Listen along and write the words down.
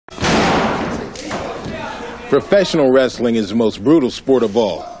Professional wrestling is the most brutal sport of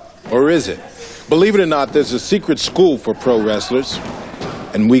all. Or is it? Believe it or not, there's a secret school for pro wrestlers,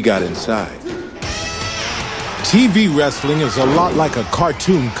 and we got inside. TV wrestling is a lot like a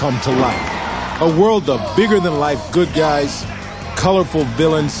cartoon come to life. A world of bigger-than-life good guys, colorful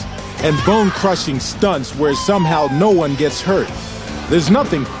villains, and bone-crushing stunts where somehow no one gets hurt. There's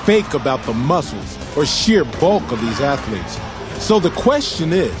nothing fake about the muscles or sheer bulk of these athletes. So the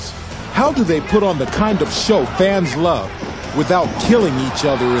question is, how do they put on the kind of show fans love without killing each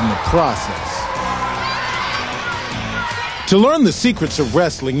other in the process? To learn the secrets of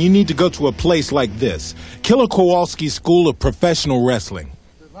wrestling, you need to go to a place like this, Killer Kowalski School of Professional Wrestling.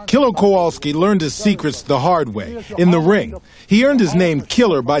 Killer Kowalski learned his secrets the hard way, in the ring. He earned his name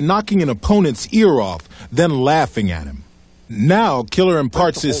Killer by knocking an opponent's ear off, then laughing at him. Now, Killer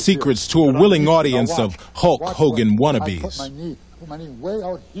imparts his secrets to a willing audience of Hulk Hogan wannabes.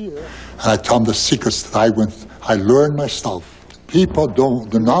 I tell them the secrets that I learned myself. People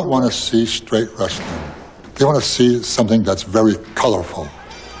do not want to see straight wrestling. They want to see something that's very colorful.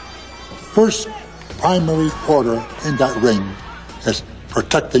 First primary order in that ring is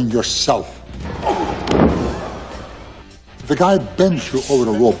protecting yourself. If a guy bends you over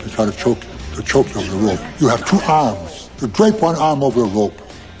the rope to try to choke you over the rope, you have two arms. You drape one arm over the rope.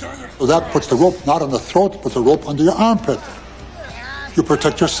 So that puts the rope not on the throat, but the rope under your armpit. You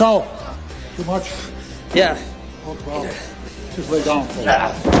protect yourself. Too much? Yeah. Oh, well, just lay down for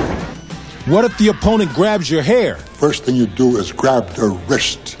What if the opponent grabs your hair? First thing you do is grab their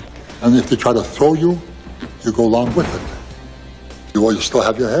wrist. And if they try to throw you, you go along with it. You still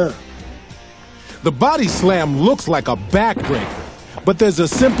have your hair. The body slam looks like a backbreaker, but there's a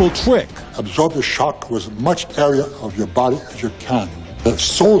simple trick. Absorb the shock with as much area of your body as you can. The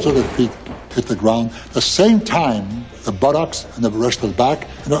soles of the feet hit the ground. At the same time, the buttocks and the rest of the back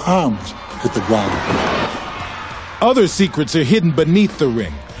and the arms hit the ground. Other secrets are hidden beneath the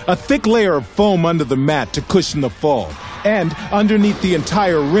ring. A thick layer of foam under the mat to cushion the fall. And underneath the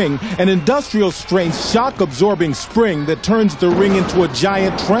entire ring, an industrial-strength shock-absorbing spring that turns the ring into a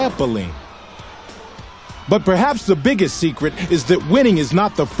giant trampoline. But perhaps the biggest secret is that winning is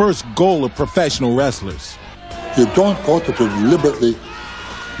not the first goal of professional wrestlers. You don't go to deliberately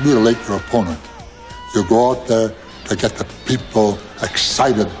mutilate your opponent. You go out there to get the people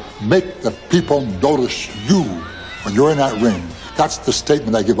excited, make the people notice you when you're in that ring. That's the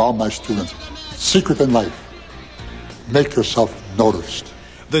statement I give all my students. Secret in life. Make yourself noticed.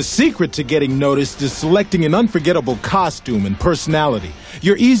 The secret to getting noticed is selecting an unforgettable costume and personality.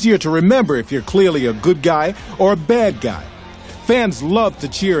 You're easier to remember if you're clearly a good guy or a bad guy. Fans love to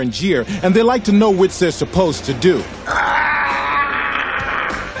cheer and jeer, and they like to know which they're supposed to do.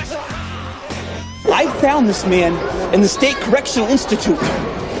 I found this man in the State Correctional Institute.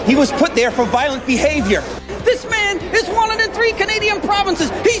 He was put there for violent behavior. This man is wanted in 3 Canadian provinces.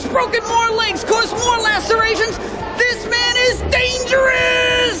 He's broken more legs, caused more lacerations. This man is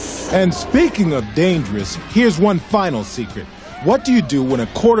dangerous! And speaking of dangerous, here's one final secret. What do you do when a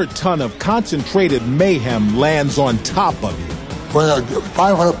quarter-ton of concentrated mayhem lands on top of you? When a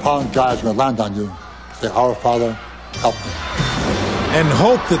 500-pound guy is going to land on you, say, "Our Father, help me." And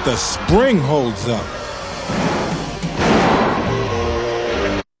hope that the spring holds up.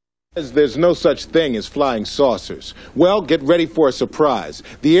 There's no such thing as flying saucers. Well, get ready for a surprise.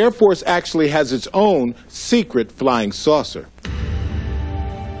 The Air Force actually has its own secret flying saucer.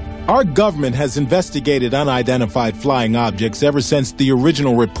 Our government has investigated unidentified flying objects ever since the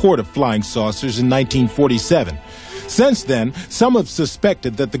original report of flying saucers in 1947. Since then, some have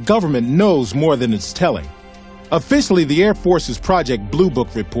suspected that the government knows more than it's telling. Officially, the Air Force's Project Blue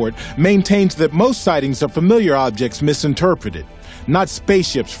Book report maintains that most sightings are familiar objects misinterpreted, not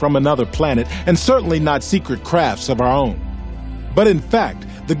spaceships from another planet, and certainly not secret crafts of our own. But in fact,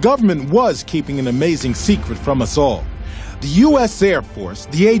 the government was keeping an amazing secret from us all. The U.S. Air Force,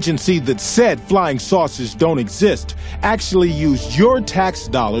 the agency that said flying saucers don't exist, actually used your tax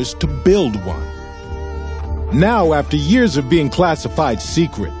dollars to build one. Now, after years of being classified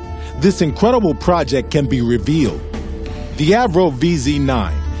secret, this incredible project can be revealed. The Avro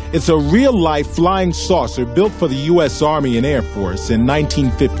VZ-9. It's a real-life flying saucer built for the U.S. Army and Air Force in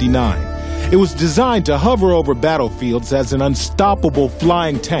 1959. It was designed to hover over battlefields as an unstoppable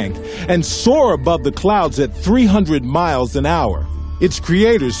flying tank and soar above the clouds at 300 miles an hour. Its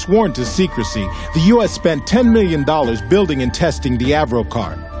creators sworn to secrecy. The U.S. spent $10 million building and testing the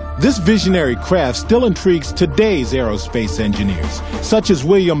Avrocar. This visionary craft still intrigues today's aerospace engineers, such as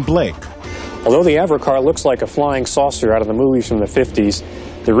William Blake. Although the Avrocar looks like a flying saucer out of the movies from the 50s,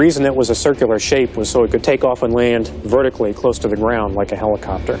 the reason it was a circular shape was so it could take off and land vertically close to the ground like a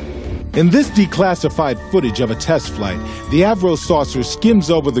helicopter. In this declassified footage of a test flight, the Avro saucer skims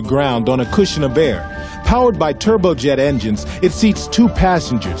over the ground on a cushion of air. Powered by turbojet engines, it seats 2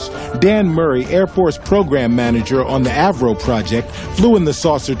 passengers. Dan Murray, Air Force program manager on the Avro project, flew in the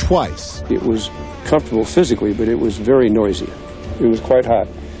saucer twice. It was comfortable physically, but it was very noisy. It was quite hot.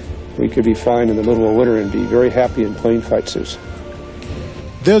 We could be flying in the middle of winter and be very happy in plain flight suits.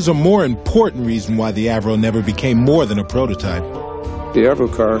 There's a more important reason why the Avro never became more than a prototype. The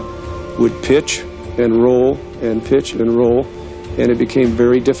Avro car would pitch and roll and pitch and roll, and it became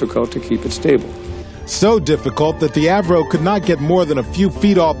very difficult to keep it stable. So difficult that the Avro could not get more than a few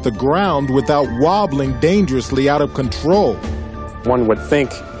feet off the ground without wobbling dangerously out of control. One would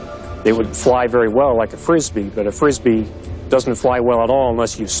think it would fly very well like a Frisbee, but a Frisbee doesn't fly well at all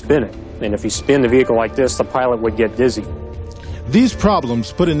unless you spin it. And if you spin the vehicle like this, the pilot would get dizzy. These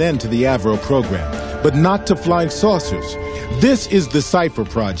problems put an end to the Avro program, but not to flying saucers. This is the Cypher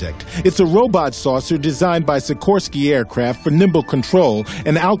project. It's a robot saucer designed by Sikorsky Aircraft for nimble control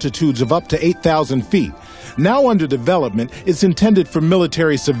and altitudes of up to 8,000 feet. Now under development, it's intended for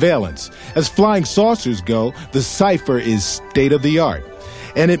military surveillance. As flying saucers go, the Cypher is state-of-the-art.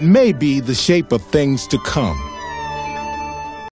 And it may be the shape of things to come.